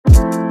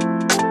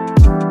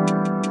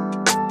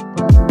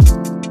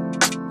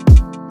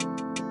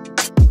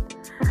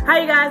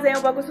Hi you guys,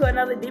 and welcome to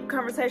another deep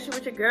conversation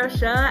with your girl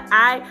Sean.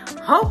 I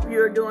hope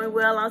you're doing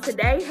well on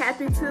today.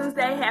 Happy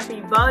Tuesday,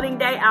 happy voting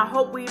day. I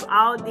hope we've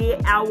all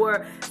did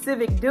our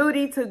civic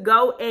duty to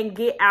go and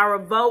get our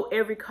vote.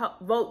 Every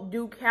vote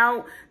do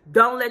count.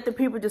 Don't let the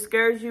people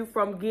discourage you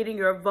from getting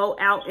your vote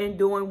out and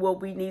doing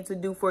what we need to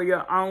do for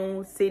your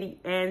own city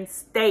and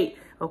state.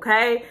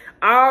 Okay,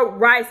 all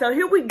right, so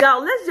here we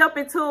go. Let's jump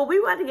into it. We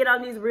want to get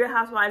on these Real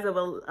Housewives of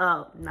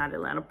not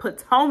Atlanta,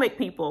 Potomac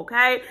people.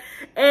 Okay,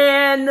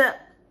 and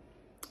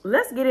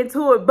let's get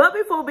into it. But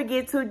before we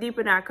get too deep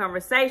in our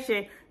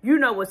conversation, you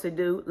know what to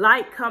do.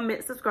 Like,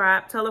 comment,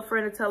 subscribe, tell a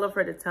friend to tell a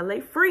friend to tell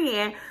a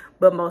friend.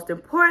 But most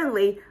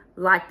importantly,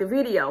 like the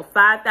video.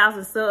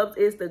 5,000 subs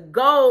is the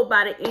goal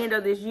by the end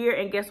of this year.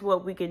 And guess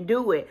what? We can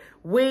do it.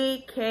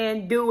 We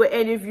can do it.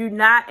 And if you're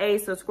not a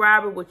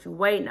subscriber, what you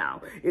waiting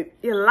on? If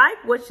you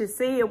like what you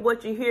see and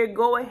what you hear,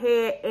 go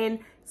ahead and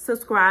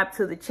subscribe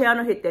to the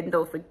channel. Hit that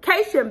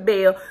notification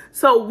bell.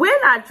 So when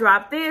I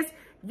drop this,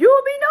 you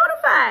will be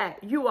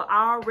notified. You will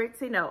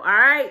already know. All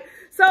right.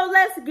 So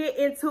let's get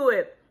into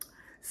it.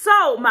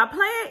 So my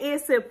plan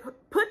is to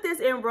put this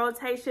in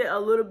rotation a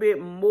little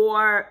bit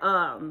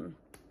more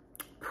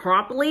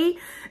promptly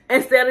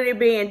instead of it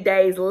being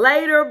days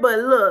later. But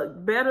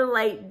look, better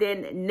late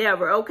than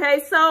never.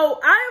 Okay. So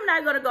I am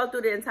not going to go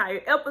through the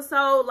entire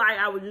episode like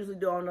I would usually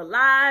do on the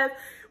live.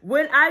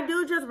 When I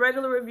do just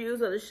regular reviews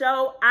of the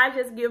show, I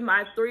just give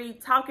my 3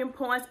 talking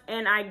points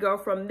and I go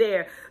from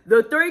there.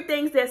 The 3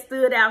 things that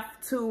stood out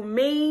to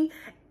me: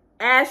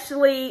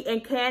 Ashley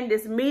and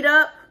Candiace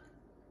meetup,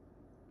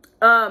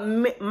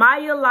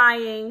 Maya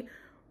lying,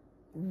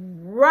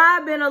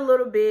 Robyn a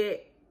little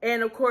bit,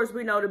 and of course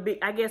we know the big,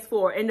 I guess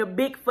 4, and the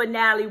big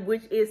finale,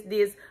 which is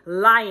this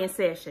lying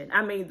session.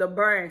 I mean the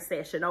burn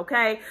session.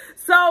 Okay,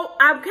 so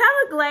I'm kind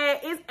of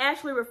glad. It's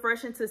actually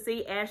refreshing to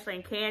see Ashley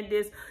and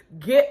Candiace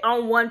get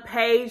on one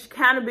page,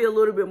 kind of be a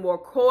little bit more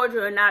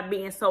cordial and not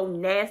being so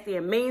nasty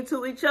and mean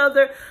to each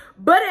other.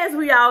 But as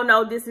we all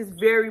know, this is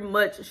very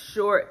much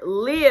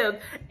short-lived,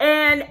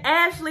 and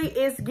Ashley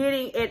is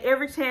getting, at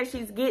every chance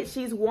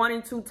she's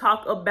wanting to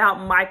talk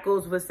about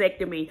Michael's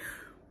vasectomy.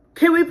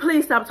 Can we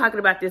please stop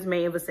talking about this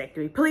man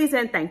vasectomy? Please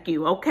and thank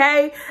you,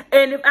 okay?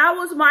 And if I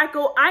was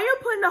Michael, I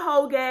am putting a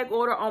whole gag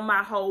order on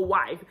my whole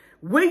wife.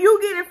 When you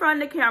get in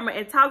front of the camera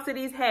and talk to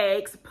these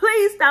hags,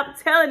 please stop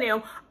telling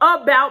them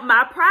about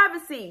my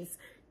privacies.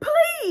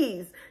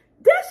 Please.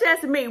 That's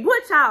just me.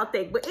 What y'all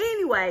think? But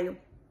anyway,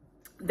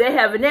 they're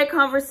having that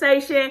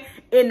conversation.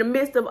 In the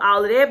midst of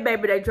all of that,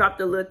 baby, they dropped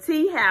a little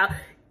tea. How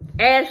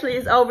Ashley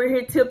is over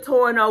here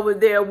tiptoeing over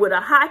there with a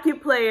hockey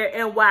player,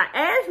 and while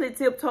Ashley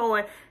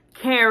tiptoeing,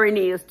 Karen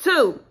is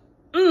too.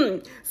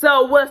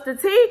 So what's the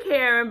tea,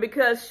 Karen?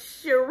 Because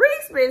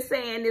Sharice's been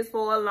saying this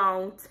for a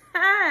long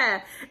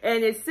time,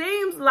 and it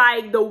seems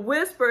like the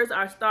whispers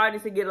are starting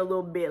to get a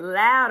little bit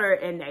louder,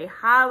 and they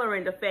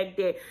hollering the fact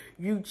that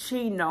you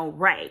cheating on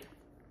Ray.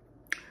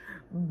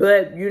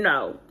 But, you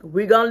know,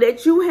 we're going to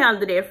let you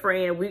handle that,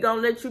 friend. We're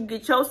going to let you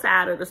get your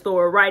side of the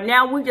story. Right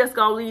now, we just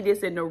going to leave this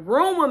in the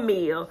rumor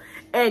mill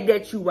and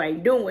that you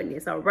ain't doing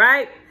this, all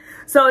right?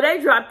 So they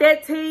dropped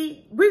that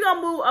tea. We're going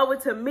to move over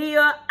to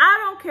Mia. I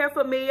don't care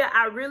for Mia.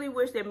 I really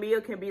wish that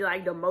Mia can be,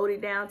 like,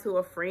 demoted down to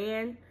a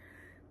friend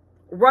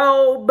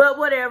role. But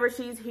whatever,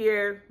 she's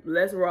here.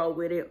 Let's roll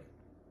with it.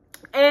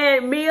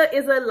 And Mia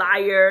is a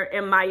liar,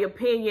 in my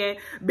opinion,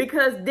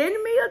 because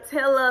didn't Mia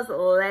tell us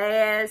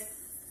last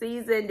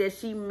season that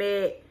she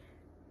met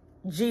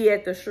G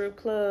at the strip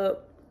club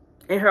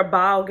in her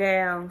ball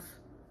gowns,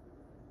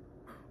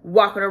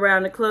 walking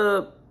around the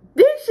club?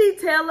 Did she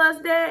tell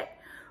us that?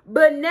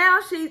 But now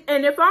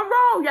and if I'm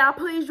wrong, y'all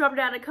please drop it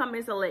down in the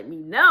comments and let me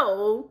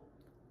know.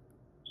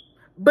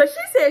 But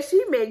she said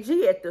she met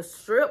G at the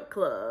strip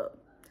club.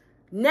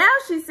 Now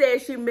she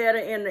said she met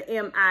her in the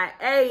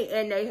MIA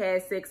and they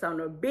had sex on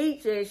the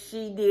beach and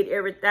she did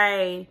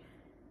everything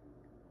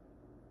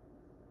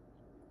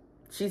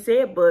she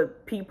said,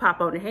 but pee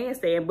pop on the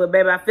handstand. But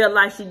baby, I felt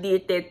like she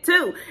did that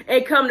too.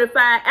 And come to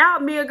find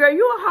out, Mia girl,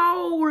 you a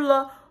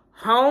whole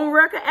home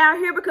wrecker out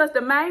here, because the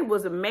man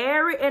was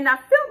married, and I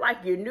felt like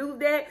you knew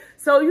that.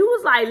 So you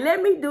was like,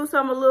 let me do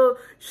something a little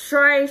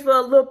strange for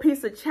a little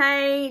piece of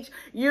change.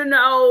 You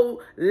know,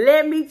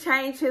 let me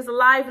change his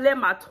life. Let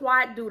my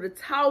twat do the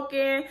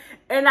talking.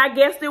 And I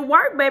guess it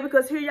worked, baby,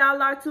 because here y'all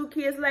are 2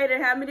 kids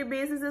later. How many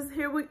businesses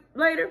here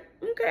later?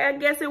 Okay, I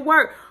guess it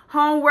worked.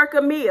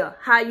 Homeworker Mia,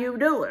 how you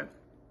doing?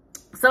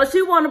 So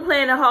she want to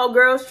plan the whole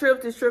girls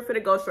trip. This trip for to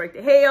go straight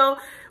to hell.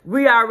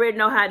 We already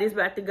know how this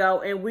about to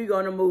go, and we're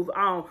going to move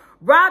on.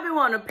 Robyn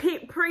want to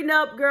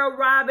prenup, girl.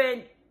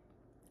 Robyn,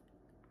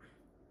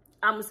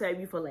 I'm going to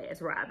save you for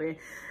last, Robyn.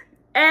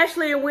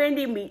 Ashley and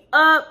Wendy meet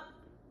up.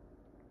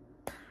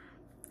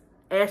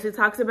 Ashley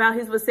talks about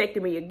his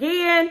vasectomy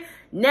again.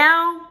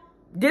 Now,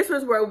 this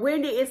was where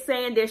Wendy is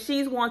saying that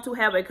she's want to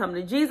have a come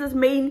to Jesus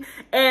meeting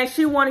and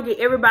she want to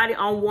get everybody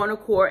on one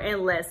accord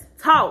and let's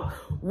talk.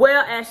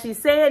 Well, as she's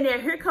saying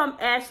that, here come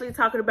Ashley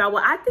talking about,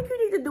 well, I think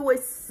you need to do a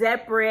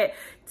separate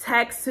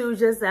text to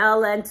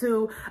Gizelle and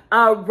to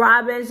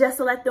Robyn just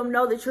to let them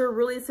know that you're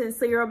really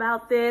sincere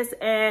about this.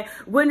 And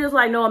Wendy's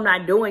like, no, I'm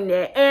not doing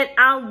that. And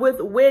I'm with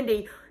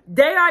Wendy.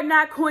 They are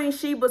not Queen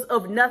Shebas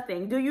of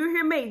nothing. Do you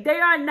hear me? They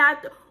are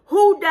not.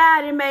 Who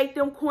died and made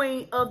them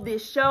queen of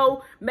this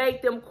show,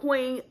 made them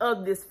queen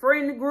of this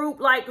friend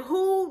group? Like,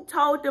 who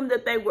told them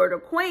that they were the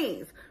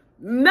queens?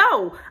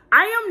 No,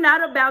 I am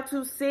not about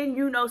to send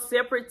you no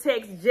separate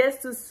text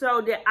just to show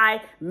that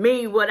I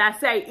mean what I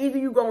say. Either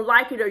you gonna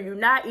like it or you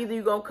not. Either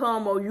you gonna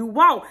come or you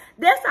won't.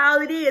 That's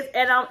all it is.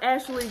 And I'm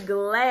actually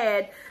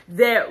glad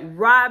that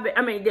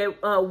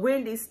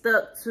Wendy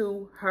stuck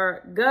to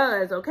her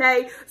guns,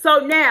 okay? So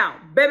now,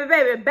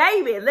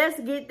 baby,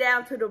 let's get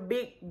down to the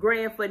big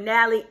grand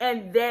finale,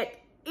 and that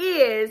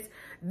is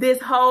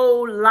this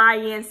whole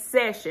lying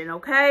session,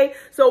 okay?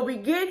 So we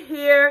get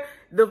here.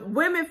 The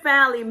women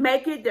finally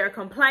make it. They're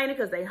complaining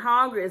because they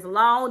hungry. It's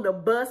long. The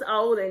bus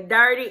old and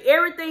dirty.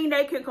 Everything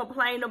they can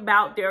complain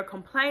about, they're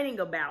complaining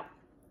about.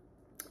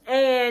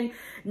 And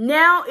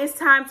now it's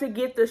time to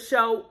get the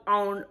show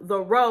on the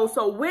road.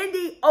 So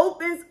Wendy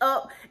opens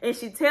up and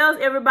she tells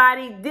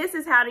everybody, this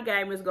is how the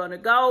game is going to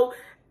go.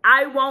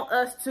 I want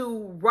us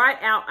to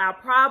write out our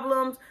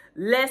problems.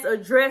 Let's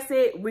address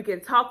it. We can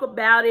talk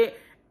about it.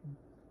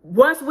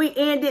 Once we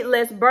end it,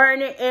 let's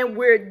burn it. And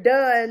we're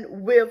done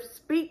with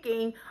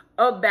speaking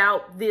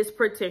about this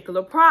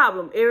particular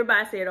problem.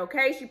 Everybody said,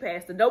 okay. She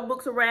passed the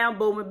notebooks around,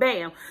 boom and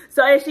bam.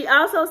 So, and she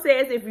also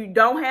says, if you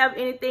don't have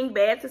anything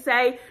bad to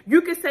say,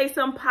 you can say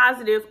something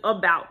positive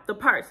about the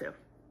person.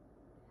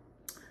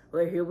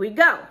 Well, here we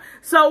go.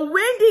 So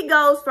Wendy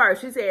goes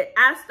first. She said,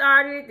 I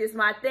started, this is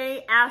my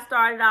thing. I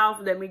started off,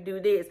 let me do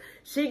this.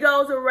 She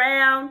goes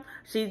around,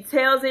 she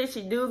tells it,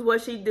 she does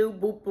what she do,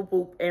 boop, boop,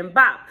 boop, and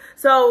bop.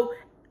 So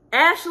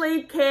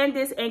Ashley,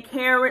 Candiace, and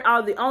Karen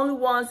are the only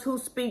ones who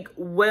speak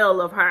well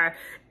of her.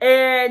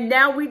 And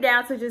now we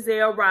down to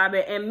Gizelle,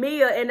 Robyn, and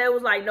Mia. And they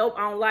was like, nope,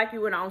 I don't like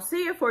you and I don't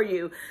see it for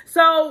you.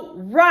 So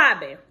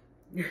Robyn,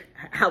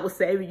 I was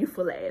saving you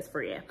for last,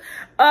 friend.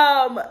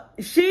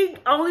 She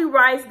only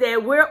writes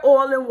that we're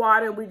oil and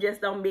water and we just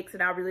don't mix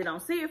it. I really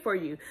don't see it for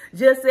you.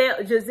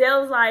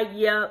 Giselle's like,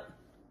 yep,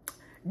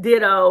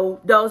 ditto.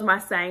 Those my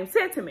same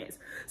sentiments.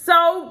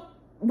 So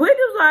Wendy's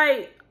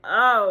like,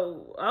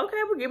 oh, okay,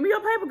 well, give me your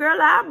paper, girl.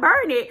 I'll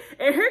burn it.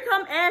 And here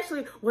come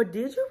Ashley. Well,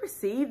 did you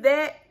receive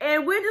that?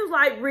 And Wendy's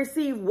like,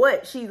 receive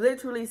what? She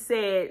literally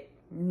said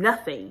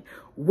nothing.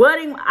 What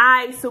am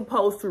I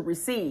supposed to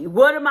receive?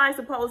 What am I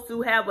supposed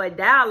to have a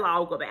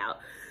dialogue about?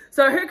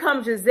 So here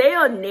comes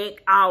Gizelle,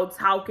 Nick, all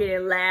talking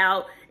and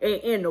loud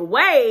and in the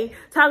way,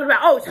 talking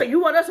about, oh, so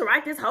you want us to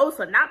write this whole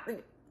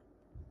synopsis?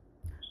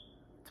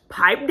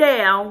 Pipe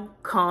down,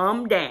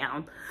 calm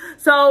down.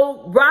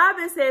 So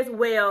Robyn says,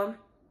 well,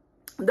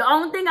 the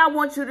only thing I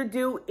want you to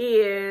do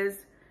is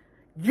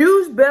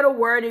use better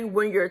wording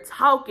when you're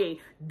talking.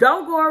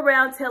 Don't go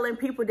around telling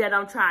people that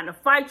I'm trying to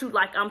fight you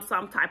like I'm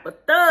some type of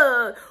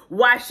thug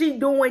while she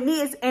doing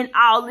this and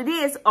all of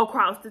this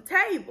across the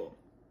table.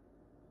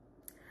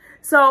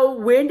 So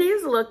Wendy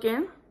is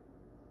looking.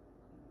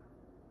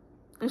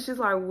 And she's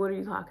like, what are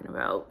you talking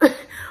about?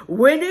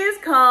 Wendy is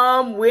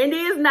calm. Wendy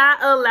is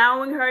not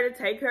allowing her to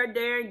take her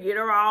there and get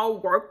her all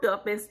worked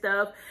up and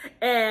stuff.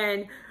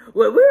 And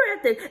when we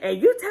were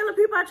and you telling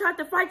people I tried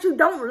to fight you,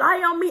 don't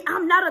lie on me.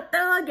 I'm not a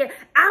thug and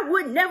I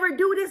would never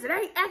do this. It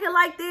ain't acting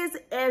like this.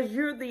 As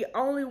you're the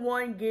only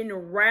one getting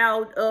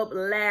riled up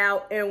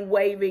loud and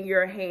waving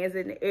your hands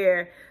in the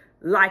air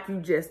like you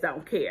just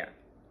don't care.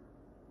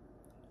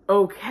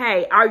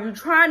 Okay, are you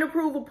trying to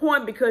prove a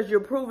point because you're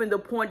proving the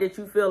point that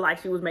you feel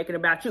like she was making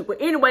about you?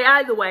 But anyway,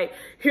 either way,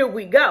 here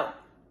we go.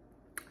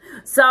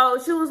 So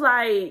she was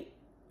like,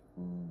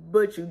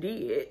 but you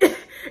did.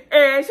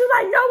 And she was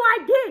like, no, I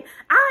didn't.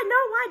 I know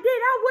I did.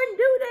 I wouldn't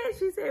do that.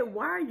 She said,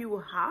 why are you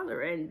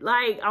hollering?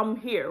 Like, I'm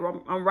here.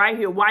 I'm right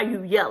here. Why are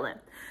you yelling?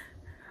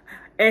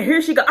 And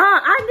here she go,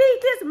 I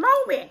need this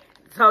moment.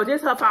 So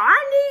this her fault.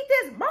 I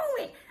need this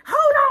moment.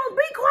 Hold on,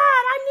 be quiet.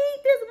 I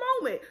need this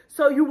moment.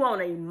 So you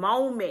want a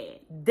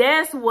moment.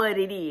 That's what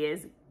it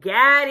is.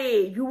 Got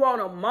it. You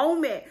want a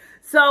moment.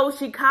 So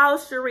she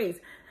calls Sharice.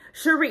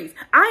 Sharice,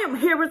 I am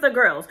here with the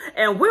girls,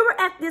 and we were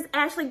at this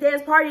Ashley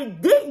dance party.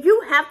 Did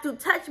you have to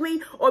touch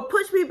me or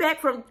push me back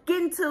from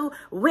getting to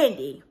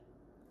Wendy?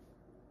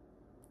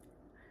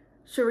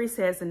 Sharice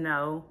says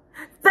no.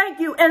 Thank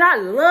you, and I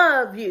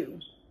love you.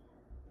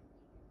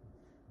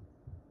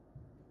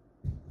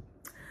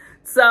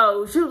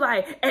 So she was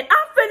like, and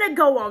I'm finna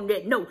go on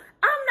that. No,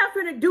 I'm not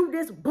finna do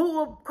this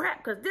bull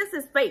crap because this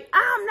is fake.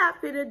 I'm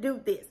not finna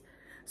do this.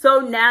 So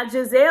now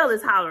Gizelle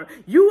is hollering,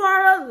 you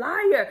are a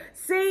liar.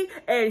 See?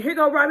 And here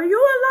go Robyn, you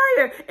a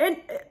liar. And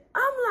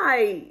I'm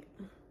like,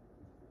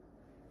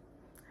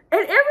 And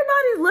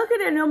everybody's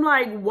looking at him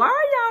like, why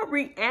are y'all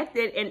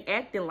reacting and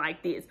acting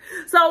like this?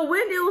 So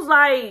Wendy was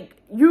like,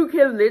 you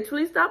can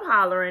literally stop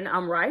hollering.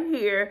 I'm right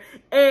here.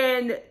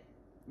 And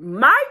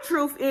my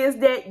truth is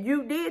that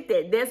you did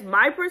that. That's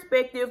my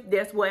perspective.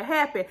 That's what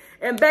happened.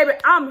 And baby,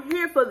 I'm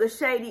here for the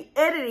shady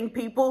editing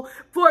people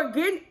for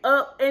getting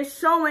up and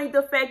showing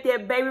the fact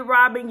that baby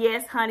Robyn,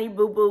 yes, honey,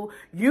 boo-boo,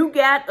 you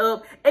got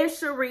up and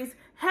Sharice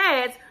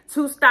had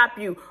to stop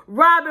you.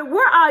 Robyn,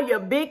 where are your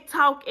big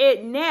talk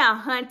at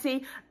now,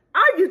 hunty?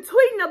 Are you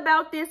tweeting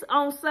about this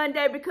on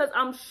Sunday? Because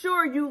I'm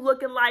sure you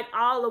looking like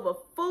all of a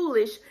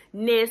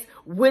foolishness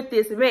with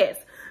this mess.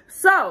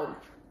 So,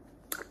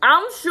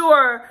 I'm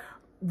sure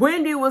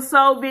Wendy was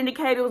so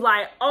vindicated, was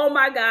like, oh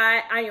my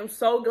God, I am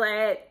so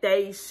glad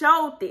they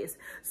showed this.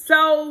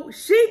 So,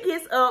 she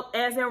gets up,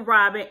 as in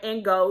Robyn,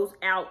 and goes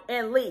out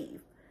and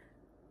leaves.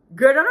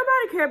 Girl, don't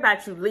nobody care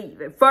about you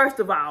leaving.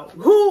 First of all,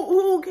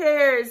 who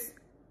cares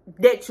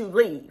that you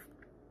leave?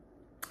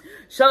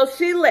 So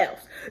she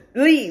leaves.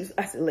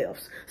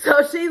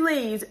 So she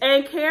leaves.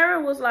 And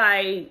Karen was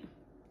like,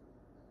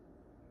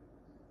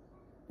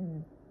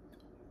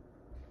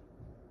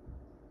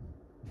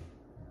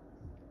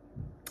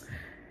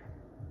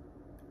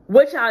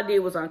 what y'all did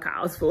was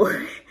uncalled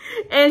for.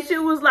 And she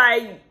was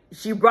like,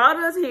 she brought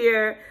us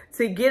here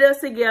to get us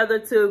together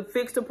to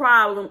fix the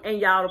problem, and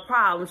y'all the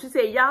problem. She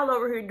said, y'all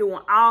over here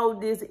doing all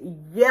this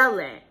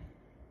yelling.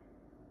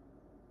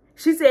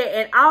 She said,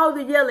 and all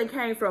the yelling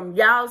came from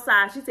y'all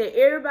side. She said,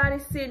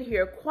 everybody's sitting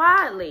here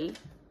quietly,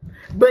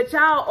 but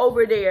y'all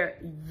over there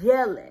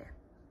yelling.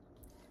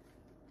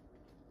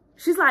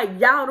 She's like,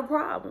 y'all the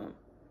problem.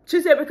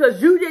 She said,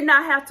 because you did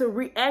not have to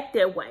react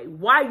that way.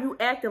 Why you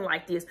acting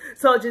like this?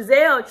 So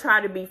Gizelle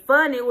tried to be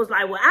funny. It was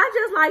like, well, I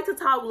just like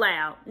to talk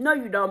loud. No,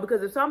 you don't.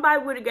 Because if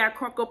somebody would have got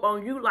crunk up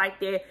on you like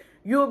that,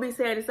 you'll be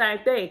saying the same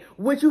thing,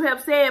 which you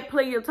have said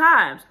plenty of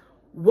times.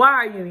 Why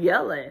are you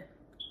yelling?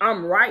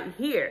 I'm right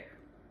here.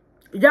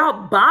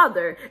 Y'all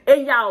bother.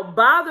 And y'all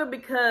bother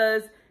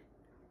because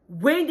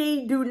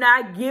Wendy do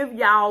not give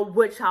y'all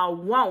what y'all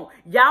want.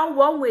 Y'all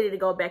want Wendy to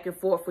go back and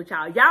forth with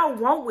y'all. Y'all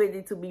want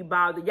Wendy to be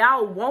bothered.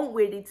 Y'all want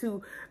Wendy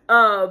to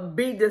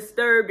be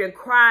disturbed and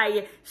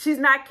cry. She's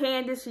not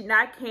Candiace. She's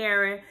not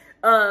Karen.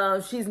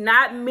 She's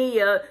not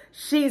Mia.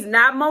 She's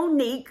not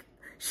Monique.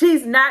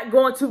 She's not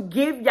going to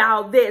give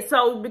y'all that.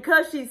 So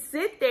because she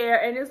sit there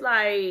and it's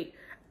like,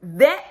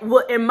 that,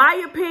 in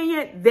my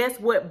opinion, that's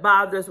what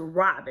bothers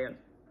Robyn.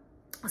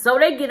 So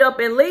they get up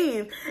and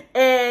leave,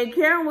 and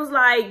Karen was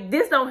like,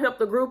 this don't help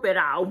the group at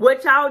all.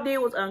 What y'all did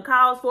was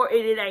uncalled for, and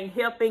it ain't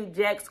helping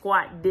jack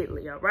squat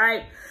diddly, all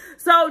right?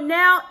 So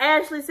now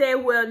Ashley said,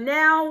 well,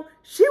 now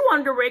she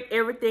wanted to direct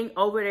everything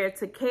over there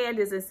to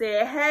Candiace and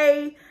said,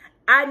 hey,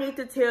 I need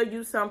to tell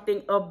you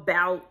something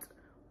about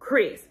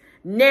Chris.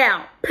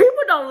 Now,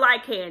 people don't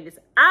like Candiace.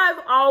 I've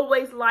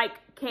always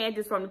liked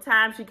Candiace from the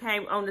time she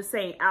came on the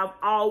scene. I've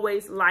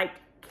always liked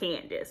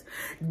Candiace.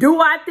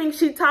 Do I think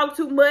she talked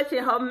too much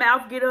and her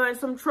mouth get her in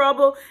some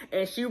trouble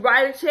and she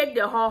write a check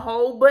that her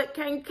whole butt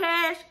can't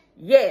cash?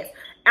 Yes.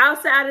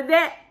 Outside of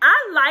that,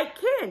 I like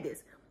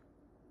Candiace.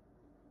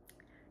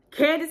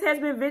 Candiace has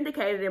been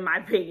vindicated in my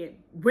opinion.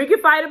 We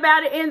can fight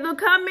about it in the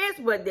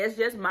comments, but that's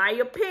just my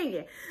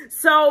opinion.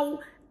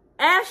 So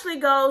Ashley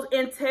goes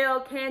and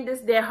tells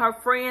Candiace that her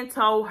friend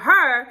told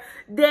her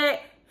that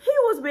he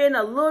was being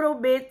a little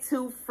bit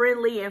too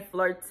friendly and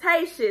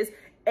flirtatious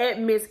at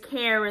Miss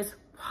Karen's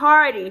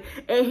party.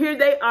 And here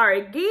they are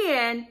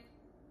again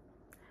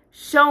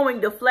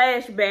showing the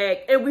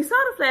flashback, and we saw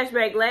the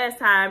flashback last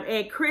time,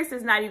 and Chris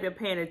is not even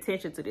paying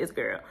attention to this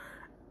girl.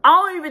 I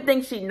don't even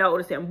think she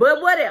noticed him,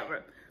 but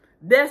whatever.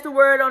 That's the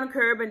word on the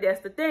curb, and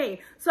that's the thing.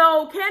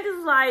 So Candiace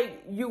was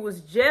like, you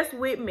was just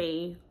with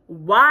me.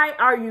 Why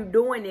are you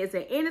doing this?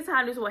 And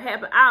anytime this will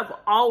happen, I've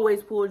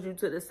always pulled you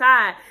to the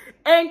side.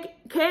 And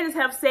Candiace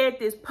have said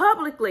this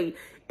publicly.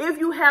 If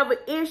you have an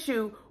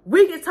issue,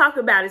 we can talk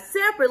about it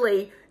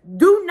separately.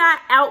 Do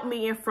not out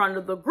me in front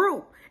of the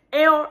group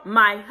or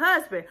my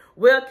husband.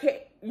 Well,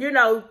 you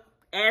know,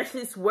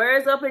 Ashley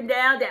swears up and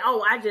down that,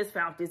 oh, I just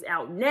found this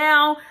out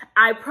now.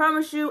 I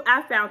promise you,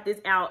 I found this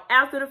out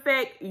after the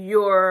fact.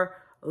 You're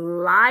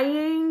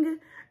lying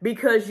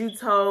because you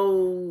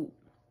told,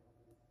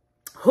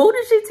 who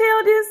did she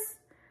tell this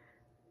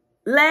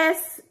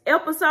last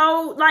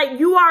episode? Like,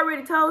 you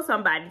already told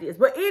somebody this.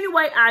 But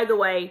anyway, either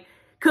way,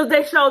 because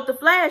they showed the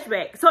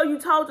flashback. So you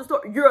told the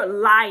story. You're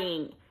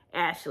lying,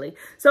 Ashley.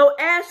 So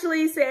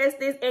Ashley says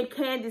this, and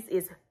Candiace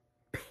is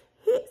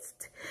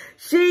pissed.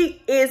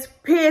 She is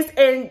pissed,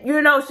 and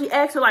you know, she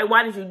asks her like,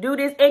 why did you do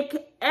this? And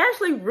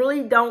Ashley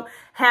really don't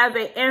have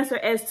an answer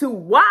as to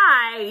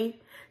why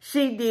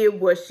she did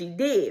what she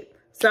did.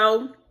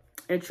 So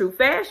in true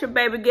fashion,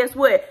 baby, guess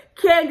what?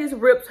 Candiace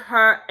rips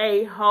her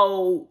a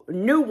whole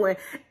new one,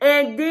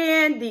 and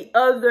then the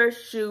other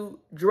shoe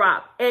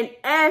dropped, and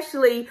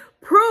Ashley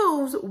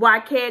proves why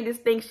Candiace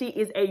thinks she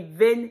is a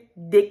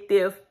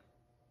vindictive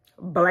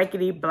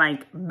blankety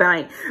blank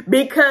blank,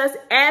 because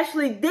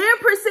Ashley then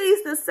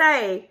proceeds to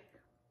say,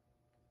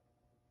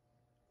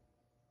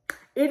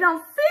 it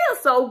don't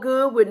feel so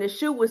good when the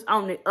shoe was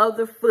on the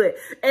other foot.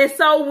 And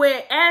so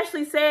when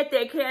Ashley said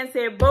that, Candiace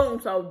said,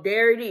 boom, so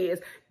there it is.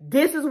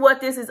 This is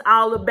what this is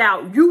all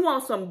about. You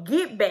want some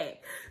get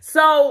back.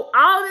 So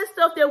all this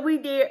stuff that we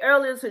did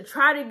earlier to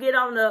try to get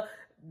on the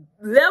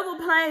level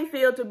playing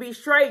field, to be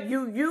straight,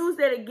 you use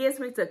that against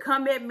me to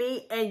come at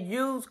me and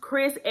use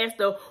Chris as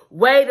the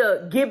way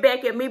to get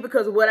back at me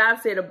because of what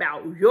I've said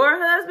about your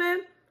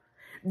husband.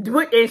 And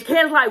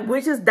Candiace like,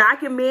 which is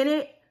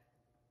documented,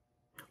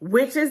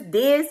 which is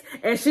this,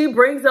 and she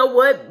brings up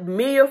what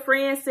Mia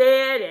friend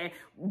said and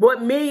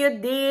what Mia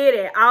did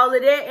and all of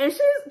that, and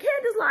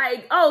Candiace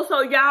like, oh,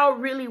 so y'all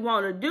really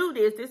want to do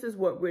this? This is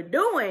what we're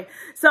doing.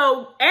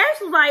 So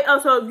Ashley's like,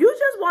 oh, so if you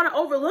just want to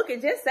overlook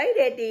it, just say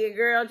that, then,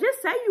 girl.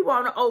 Just say you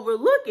want to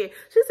overlook it.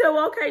 She said,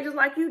 well, okay, just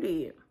like you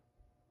did.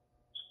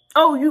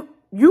 Oh,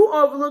 you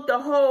overlooked a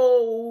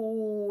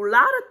whole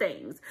lot of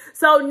things.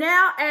 So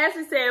now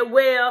Ashley said,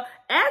 well,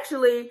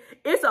 actually,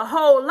 it's a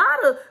whole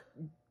lot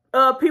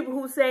of people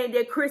who saying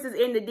that Chris is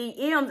in the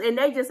DMs and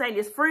they just ain't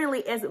as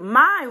friendly as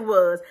mine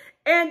was.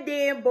 And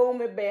then boom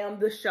and bam,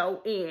 the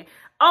show end.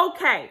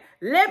 Okay,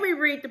 let me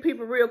read the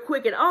people real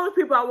quick. And the only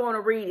people I want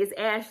to read is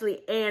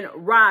Ashley and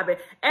Robyn.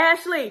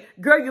 Ashley,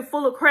 girl, you're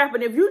full of crap.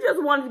 And if you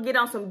just wanted to get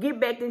on some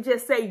get back, then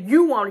just say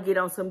you want to get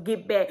on some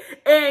get back.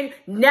 And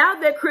now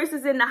that Chris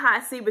is in the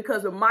hot seat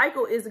because of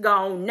Michael is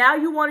gone, now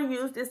you want to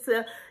use this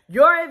to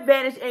your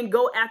advantage and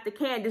go after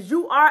Candiace.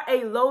 You are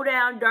a low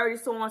down, dirty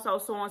so-and-so,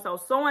 so-and-so,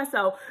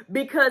 so-and-so,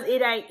 because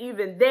it ain't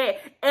even that.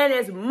 And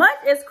as much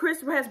as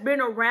Chris has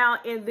been around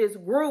in this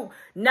group,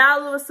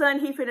 now all of a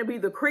sudden he finna be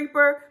the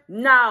creeper.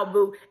 Nah,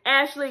 boo.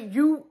 Ashley,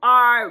 you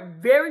are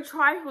very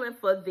trifling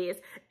for this,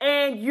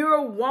 and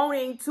you're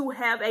wanting to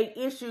have an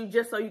issue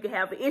just so you can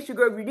have an issue.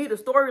 Girl, if you need a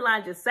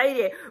storyline, just say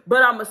that.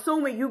 But I'm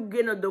assuming you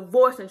getting a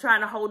divorce and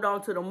trying to hold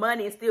on to the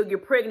money and still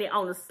get pregnant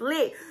on the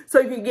slick so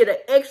you can get an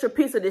extra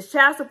piece of this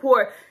child support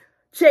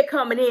check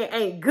coming in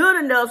ain't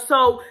good enough.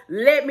 So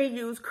let me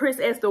use Chris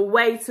as the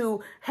way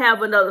to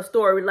have another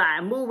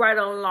storyline. Move right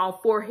on along,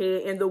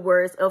 forehead, in the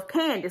words of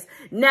Candiace.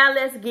 Now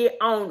let's get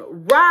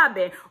on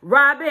Robyn.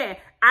 Robyn,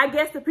 I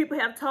guess the people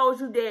have told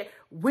you that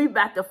we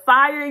about to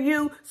fire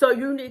you, so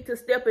you need to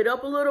step it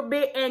up a little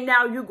bit, and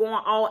now you're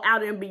going all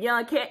out and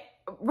beyond.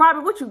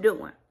 Robyn, what you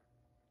doing?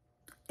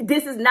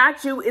 This is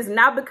not you. It's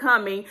not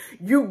becoming.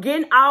 You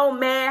getting all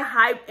mad,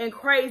 hyped, and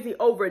crazy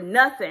over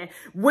nothing.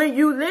 When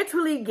you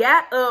literally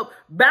got up,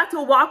 about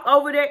to walk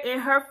over there in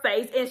her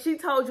face, and she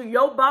told you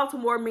your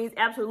Baltimore means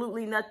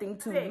absolutely nothing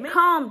to me.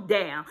 Calm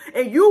down.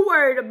 And you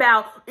worried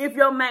about if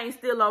your man's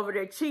still over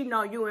there cheating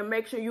on you, and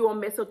make sure you don't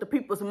mess up the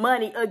people's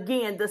money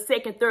again the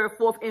second, third,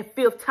 fourth, and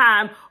fifth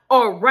time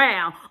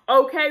around.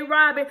 Okay,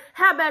 Robyn,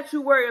 how about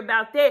you worry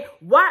about that?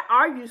 Why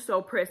are you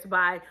so pressed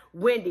by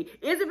Wendy?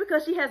 Is it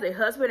because she has a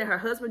husband and her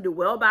husband do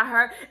well by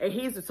her and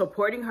he's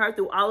supporting her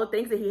through all the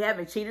things that he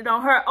haven't cheated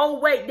on her? Oh,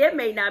 wait, that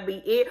may not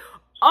be it.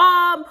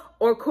 Or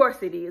of course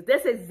it is.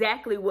 That's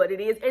exactly what it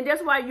is. And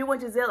that's why you and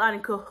Gizelle are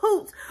in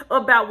cahoots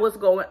about what's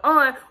going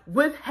on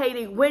with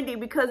hating Wendy,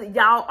 because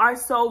y'all are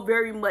so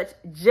very much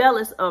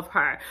jealous of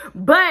her.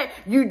 But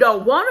you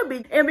don't want to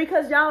be. And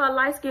because y'all are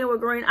light skinned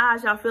with green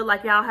eyes, y'all feel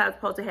like y'all are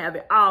supposed to have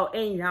it all,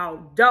 and y'all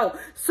don't.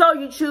 So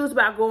you choose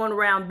by going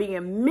around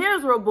being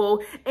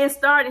miserable and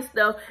starting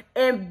stuff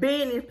and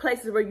being in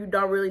places where you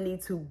don't really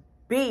need to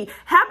be.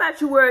 How about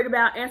you worried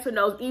about answering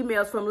those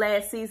emails from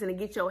last season and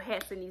get your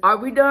hats in these? Are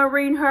we done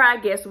reading her? I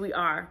guess we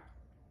are.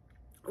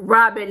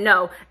 Robyn,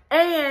 no.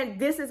 And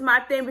this is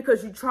my thing,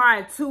 because you're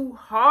trying too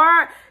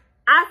hard.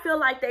 I feel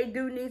like they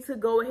do need to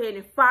go ahead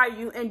and fire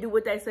you and do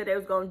what they said they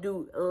was going to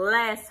do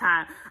last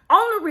time.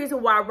 Only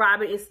reason why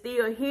Robyn is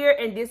still here,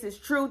 and this is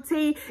true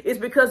tea, is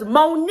because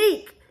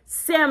Monique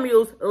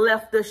Samuels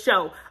left the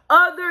show.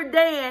 Other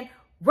than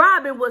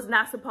Robyn was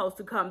not supposed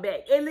to come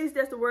back. At least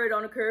that's the word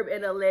on the curb,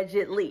 and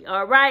allegedly,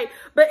 all right?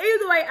 But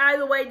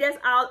either way, that's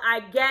all I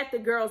got. The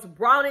girls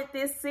brought it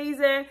this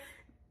season.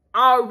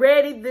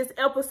 Already, this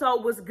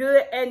episode was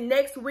good, and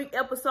next week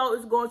episode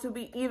is going to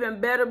be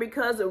even better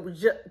because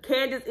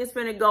Candiace is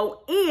finna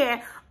go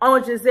in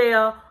on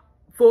Gizelle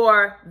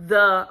for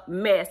the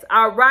mess.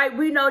 All right,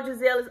 we know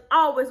Gizelle is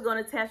always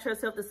going to attach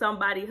herself to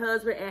somebody's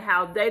husband and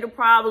how they the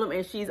problem,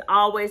 and she's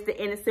always the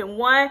innocent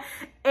one.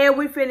 And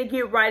we finna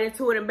get right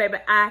into it, and baby,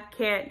 I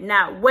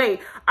cannot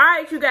wait. All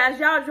right, you guys,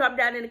 y'all drop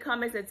down in the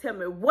comments and tell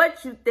me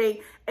what you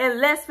think, and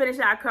let's finish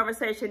our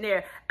conversation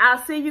there.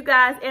 I'll see you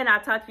guys, and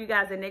I'll talk to you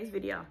guys in the next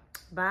video.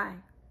 Bye.